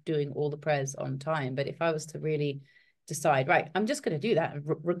actually doing all the prayers on time, but if I was to really decide, right, I'm just going to do that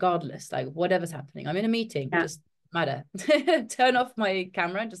regardless, like whatever's happening. I'm in a meeting, Yeah. just matter. Turn off my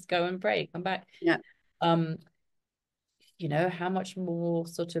camera, just go and pray, come back. Yeah. Um, how much more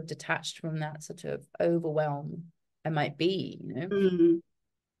sort of detached from that sort of overwhelm I might be. Mm.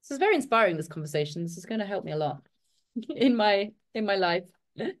 This is very inspiring, this conversation. This is going to help me a lot in my life.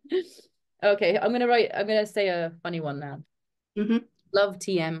 Okay, I'm gonna say a funny one now. Mm-hmm. Love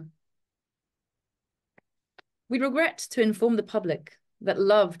TM. We regret to inform the public that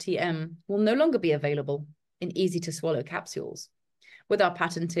Love TM will no longer be available in easy to swallow capsules with our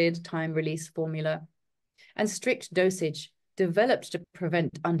patented time release formula and strict dosage developed to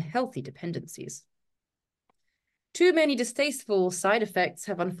prevent unhealthy dependencies. Too many distasteful side effects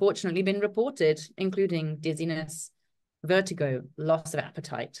have unfortunately been reported, including dizziness, vertigo, loss of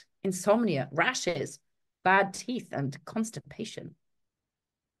appetite, insomnia, rashes, bad teeth, and constipation.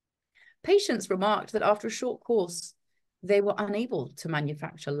 Patients remarked that after a short course, they were unable to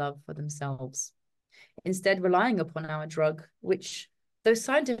manufacture love for themselves, instead relying upon our drug, which, though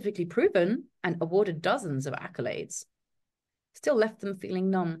scientifically proven and awarded dozens of accolades, still left them feeling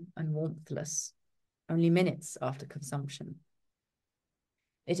numb and warmthless only minutes after consumption.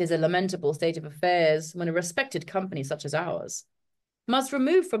 It is a lamentable state of affairs when a respected company such as ours must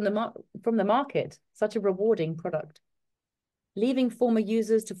remove from the market such a rewarding product, leaving former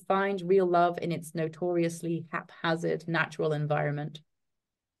users to find real love in its notoriously haphazard natural environment.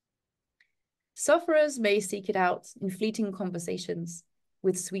 Sufferers may seek it out in fleeting conversations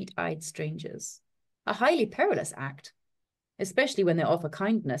with sweet-eyed strangers, a highly perilous act, especially when they offer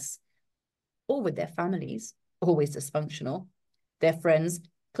kindness, or with their families, always dysfunctional, their friends,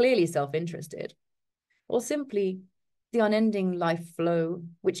 clearly self-interested, or simply the unending life flow,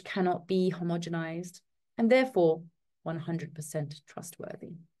 which cannot be homogenized, and therefore 100%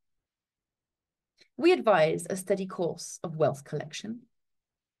 trustworthy. We advise a steady course of wealth collection,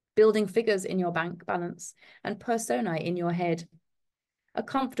 building figures in your bank balance and personae in your head, a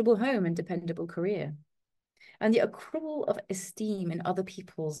comfortable home and dependable career, and the accrual of esteem in other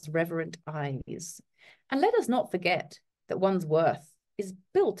people's reverent eyes. And let us not forget that one's worth is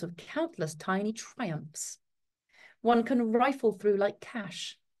built of countless tiny triumphs one can rifle through like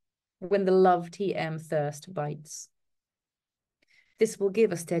cash when the love TM thirst bites. This will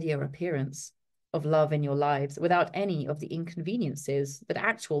give a steadier appearance of love in your lives without any of the inconveniences that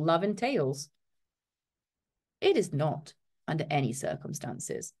actual love entails. It is not, under any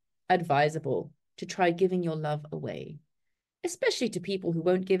circumstances, advisable to try giving your love away, especially to people who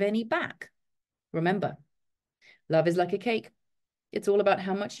won't give any back. Remember, love is like a cake. It's all about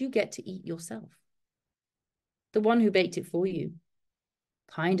how much you get to eat yourself. The one who baked it for you,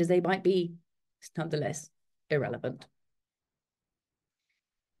 kind as they might be, is nonetheless irrelevant.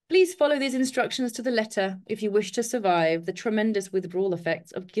 Please follow these instructions to the letter if you wish to survive the tremendous withdrawal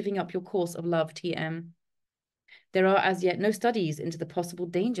effects of giving up your course of love TM. There are as yet no studies into the possible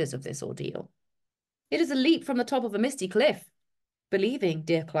dangers of this ordeal. It is a leap from the top of a misty cliff, believing,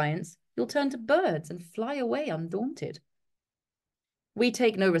 dear clients, you'll turn to birds and fly away undaunted. We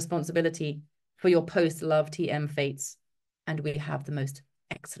take no responsibility for your post-love TM fates, and we have the most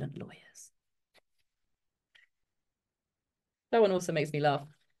excellent lawyers. That one also makes me laugh.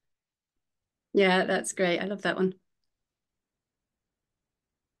 Yeah, that's great. I love that one.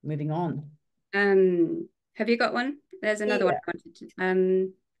 Moving on. Have you got one? There's another one I wanted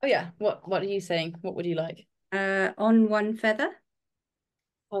to. Oh yeah. What are you saying? What would you like? On One Feather.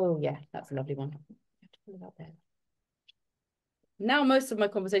 Oh yeah, that's a lovely one. You have to pull it out there. Now most of my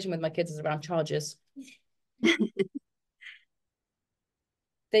conversation with my kids is around charges.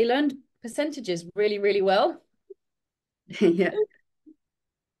 They learned percentages really, really well. Yeah.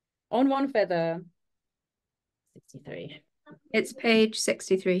 On One Feather, 63. It's page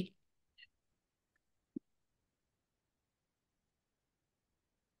 63.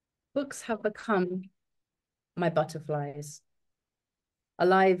 Books have become my butterflies,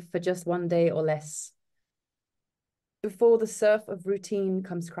 alive for just one day or less, before the surf of routine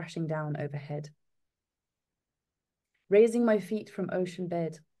comes crashing down overhead. Raising my feet from ocean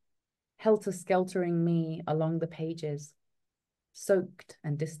bed, helter-skeltering me along the pages, soaked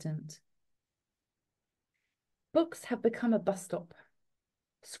and distant. Books have become a bus stop,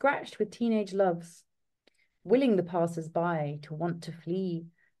 scratched with teenage loves, willing the passers-by to want to flee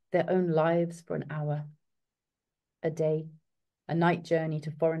their own lives for an hour, a day, a night journey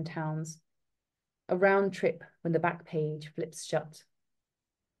to foreign towns, a round trip when the back page flips shut.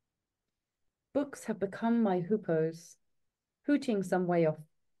 Books have become my hoopos, hooting some way off,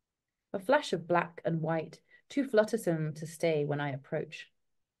 a flash of black and white, too fluttersome to stay when I approach.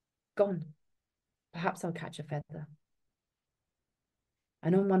 Gone. Perhaps I'll catch a feather.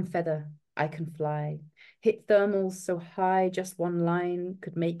 And on one feather I can fly, hit thermals so high just one line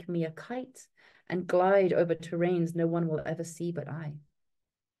could make me a kite, and glide over terrains no one will ever see but I.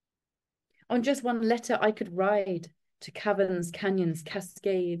 On just one letter I could ride to caverns, canyons,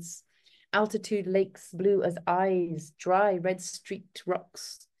 cascades, altitude lakes blue as eyes, dry red streaked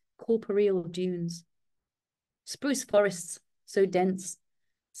rocks, corporeal dunes, spruce forests so dense,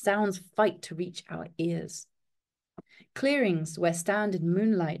 sounds fight to reach our ears. Clearings where stand in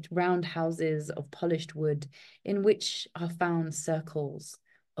moonlight round houses of polished wood, in which are found circles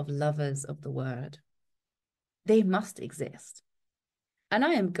of lovers of the word. They must exist, and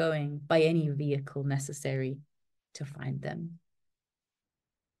I am going by any vehicle necessary to find them.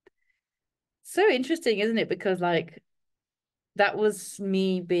 So interesting, isn't it? Because like that was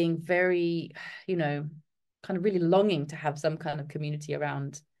me being very, you know, kind of really longing to have some kind of community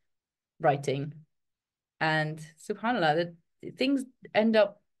around writing. And subhanallah, that things end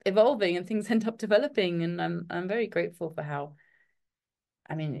up evolving and things end up developing. And I'm very grateful for how,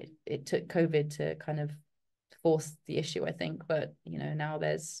 I mean, it took COVID to kind of force the issue, I think. But, you know, now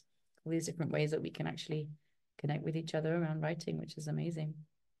there's all these different ways that we can actually connect with each other around writing, which is amazing.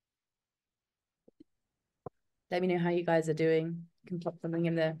 Let me know how you guys are doing. You can pop something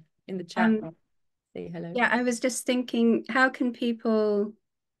in the chat Um, or say hello. yeah, I was just thinking, how can people,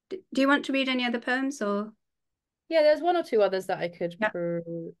 do you want to read any other poems or? Yeah, there's one or two others that I could Yeah.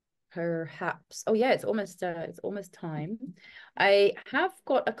 perhaps. Oh yeah, it's almost time. I have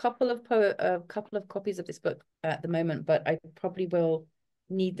got a couple of copies of this book at the moment, but I probably will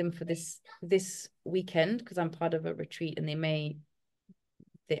need them for this weekend because I'm part of a retreat and I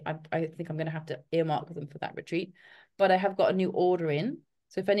think I'm going to have to earmark them for that retreat. But I have got a new order in.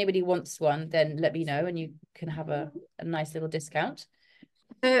 So if anybody wants one, then let me know and you can have a nice little discount.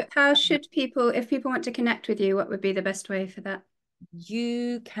 So how should people, if people want to connect with you, what would be the best way for that?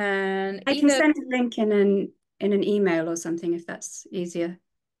 You can I can either send a link in an email or something if that's easier.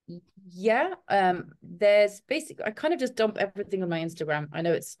 yeah, there's basically I kind of just dump everything on my Instagram. I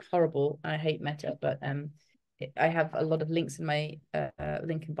know it's horrible. I hate Meta, but I have a lot of links in my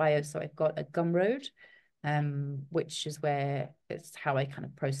link in bio. So I've got a Gumroad, which is where it's how I kind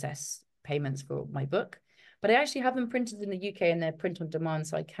of process payments for my book. But I actually have them printed in the UK and they're print on demand.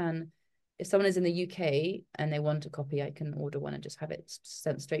 So I can, if someone is in the UK and they want a copy, I can order one and just have it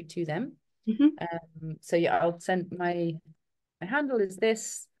sent straight to them. Mhm. So yeah, I'll send my handle is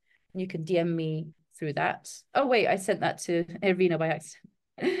this. You can DM me through that. Oh wait, I sent that to Irina by accident.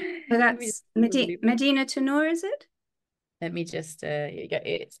 So Let me that's just Medina Tenour, is it? let me just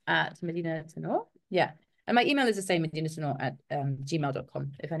it's at Medina Tenour. Yeah. And my email is the same, Medina Tenour at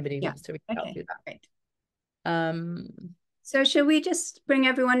gmail.com if anybody Yeah. wants to reach out Okay, through that. great. Um So shall we just bring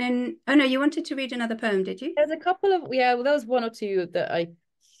everyone in? Oh no, you wanted to read another poem, did you? there's a couple of yeah, well there was one or two that I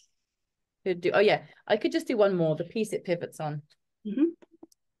could do. Oh yeah, I could just do one more, the piece it pivots on. Hmm.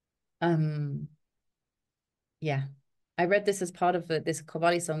 Um Yeah. I read this as part of this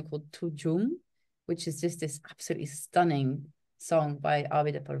Qawwali song called Tujum, which is just this absolutely stunning song by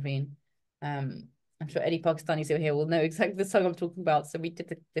Abida Parveen. I'm sure any Pakistanis who are here will know exactly the song I'm talking about. So we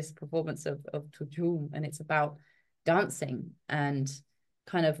did this performance of Tujum, and it's about dancing and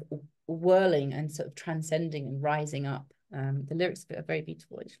kind of whirling and sort of transcending and rising up. The lyrics are very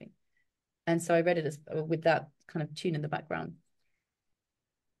beautiful, actually. And so I read it as with that kind of tune in the background.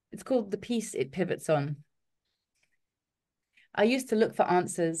 It's called The Piece It Pivots On. I used to look for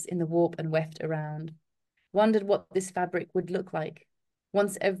answers in the warp and weft around, wondered what this fabric would look like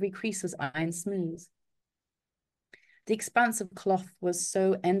once every crease was ironed smooth. The expanse of cloth was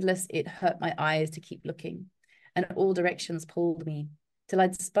so endless it hurt my eyes to keep looking, and all directions pulled me, till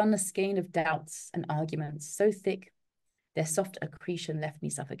I'd spun a skein of doubts and arguments so thick their soft accretion left me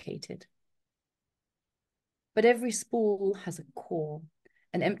suffocated. But every spool has a core,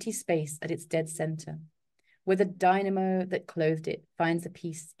 an empty space at its dead center, where the dynamo that clothed it finds the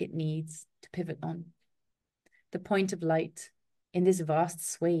piece it needs to pivot on. The point of light in this vast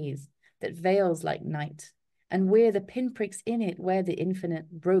swathe that veils like night, and where the pinpricks in it where the infinite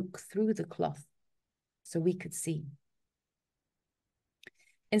broke through the cloth so we could see.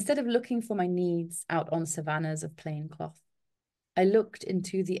 Instead of looking for my needs out on savannas of plain cloth, I looked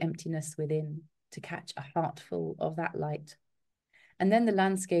into the emptiness within to catch a heartful of that light. And then the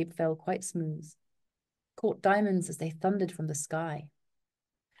landscape fell quite smooth, caught diamonds as they thundered from the sky.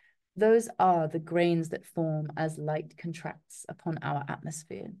 Those are the grains that form as light contracts upon our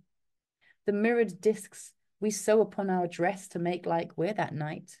atmosphere. The mirrored discs we sew upon our dress to make like we're that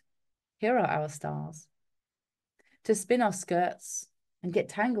night. Here are our stars. To spin our skirts and get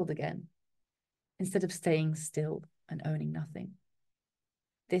tangled again, instead of staying still and owning nothing.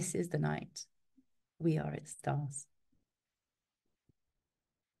 This is the night. We are its stars.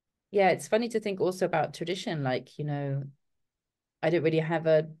 Yeah, it's funny to think also about tradition. Like, you know, I don't really have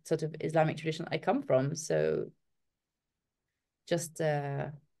a sort of Islamic tradition I come from. So just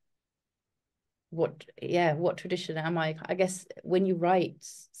what tradition am I guess when you write,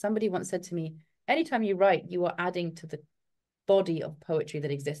 somebody once said to me, anytime you write you are adding to the body of poetry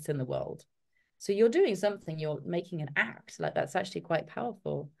that exists in the world, so you're doing something, you're making an act, like that's actually quite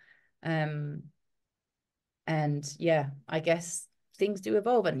powerful. um and yeah, I guess things do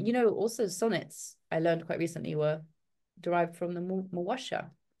evolve. And you know, also sonnets I learned quite recently were derived from the muwasha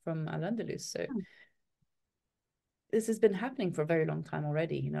from Al-Andalus. So this has been happening for a very long time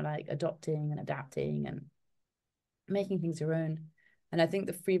already, you know, like adopting and adapting. And making things your own. And I think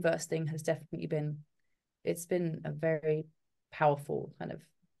the free verse thing has definitely been, it's been a very powerful kind of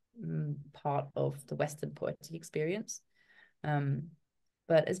part of the Western poetic experience. Um,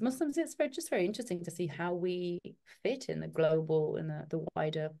 but as Muslims, it's just very interesting to see how we fit in the global, in the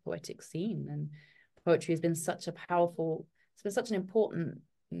wider poetic scene. And poetry has been such a powerful, it's been such an important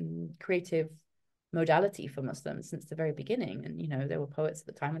creative modality for Muslims since the very beginning. And, you know, there were poets at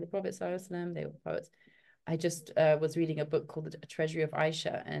the time of the Prophet ﷺ, they were poets. I just was reading a book called A Treasury of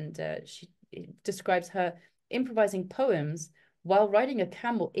Aisha, and she describes her improvising poems while riding a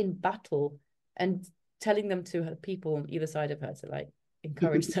camel in battle and telling them to her people on either side of her to like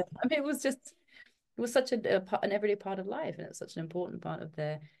encourage them. I mean, it was such an everyday part of life, and it's such an important part of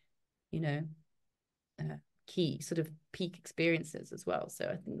their, you know, key sort of peak experiences as well. So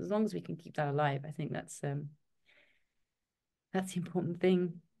I think as long as we can keep that alive, I think that's the important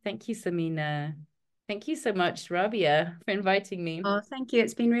thing. Thank you, Samina. Thank you so much, Rabia, for inviting me. Oh, thank you.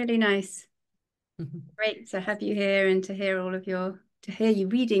 It's been really nice. Great to have you here and to hear to hear you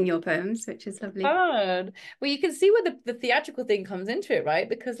reading your poems, which is lovely. Fun. Well, you can see where the theatrical thing comes into it, right?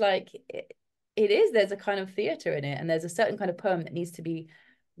 Because like it is, there's a kind of theater in it, and there's a certain kind of poem that needs to be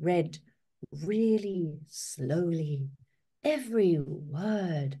read really slowly. Every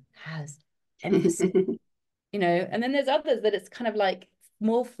word has emphasis, you know, and then there's others that it's kind of like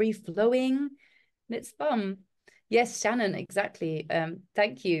more free flowing and it's fun. Yes, Shannon, exactly.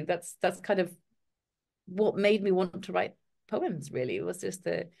 Thank you. That's kind of what made me want to write poems, really. It was just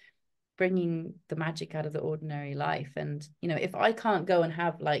the bringing the magic out of the ordinary life. And, you know, if I can't go and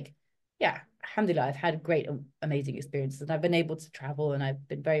have like, yeah, alhamdulillah, I've had great, amazing experiences, and I've been able to travel, and I've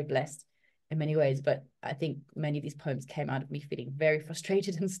been very blessed in many ways. But I think many of these poems came out of me feeling very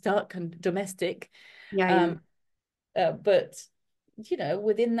frustrated and stuck and domestic. Yeah, yeah. But, you know,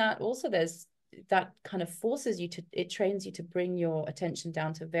 within that also there's that kind of forces you to, it trains you to bring your attention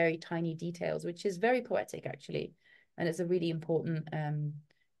down to very tiny details, which is very poetic actually. And it's a really important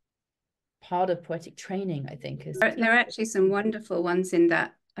part of poetic training, I think, is There are actually some wonderful ones in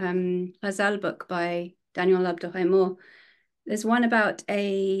that Ghazal book by Daniel Abdurrahman. There's one about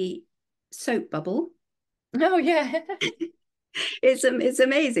a soap bubble. oh yeah. It's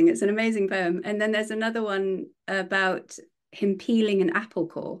amazing. It's an amazing poem. And then there's another one about him peeling an apple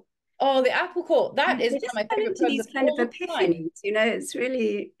core. Oh, the apple core, that And is they one of just my come favorite into poems these of kind of all time. epiphanies, you know,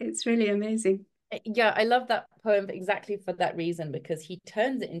 it's really amazing. Yeah, I love that poem exactly for that reason, because he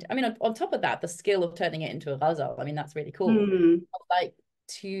turns it into, I mean, on top of that, the skill of turning it into a ghazal, I mean, that's really cool. Mm, Like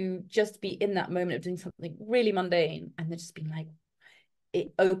to just be in that moment of doing something really mundane and then just being like,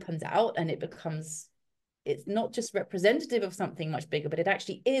 it opens out and it becomes, it's not just representative of something much bigger, but it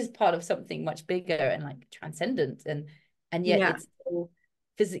actually is part of something much bigger and like transcendent, and yet yeah. it's still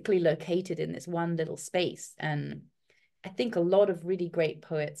physically located in this one little space. And I think a lot of really great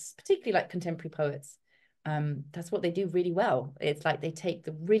poets, particularly like contemporary poets, that's what they do really well. It's like they take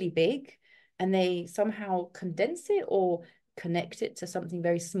the really big and they somehow condense it or connect it to something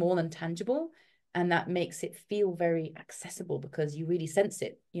very small and tangible. And that makes it feel very accessible because you really sense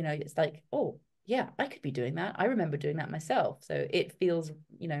it. You know, it's like, oh, yeah, I could be doing that. I remember doing that myself. So it feels,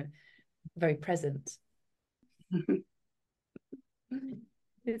 you know, very present.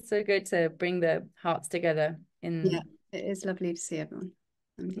 It's so good to bring the hearts together Yeah, in. it is lovely to see everyone.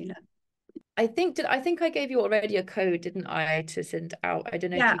 Alhamdulillah. I think I gave you already a code, didn't I, to send out? I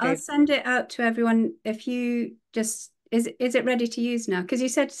don't know if Yeah, you I'll gave. send it out to everyone. If you just is it ready to use now? Because you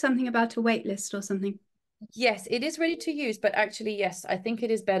said something about a wait list or something. Yes, it is ready to use, but actually, yes, I think it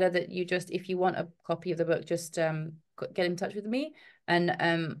is better that you just, if you want a copy of the book, just get in touch with me,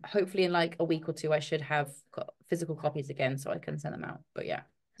 and hopefully in like a week or two, I should have physical copies again, so I can send them out. But yeah,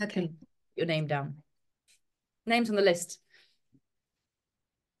 Okay, can your name down. Names on the list.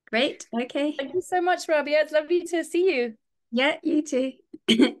 great. Okay. Thank you so much, Rabia. It's lovely to see you. Yeah, you too.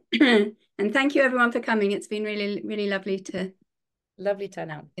 And thank you everyone for coming. It's been really, really lovely to Lovely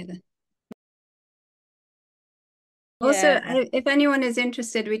turnout. together. Also, Yeah, if anyone is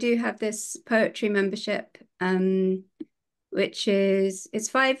interested, we do have this poetry membership, which is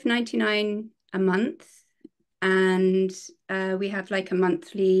it's $5.99 a month, and we have like a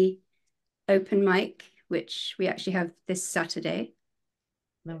monthly open mic, which we actually have this Saturday.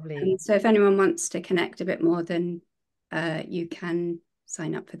 lovely. And so if anyone wants to connect a bit more, then you can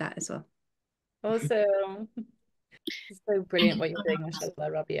sign up for that as well. Awesome. It's so brilliant what you're doing,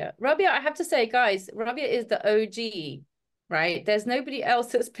 mashallah, Rabia. Rabia, I have to say, guys, Rabia is the OG, right? There's nobody else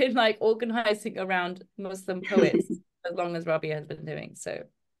that's been like organizing around Muslim poets as long as Rabia has been doing. So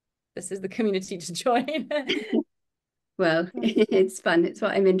this is the community to join. Well, it's fun. It's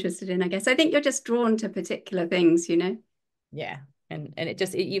what I'm interested in, I guess. I think you're just drawn to particular things, you know? Yeah. And it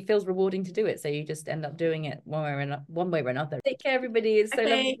feels rewarding to do it. So you just end up doing it one way or another. Take care, everybody. It's so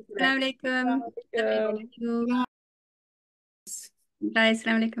lovely Okay. to Assalamualaikum. connect. Bye.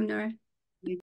 Assalamualaikum, Nora.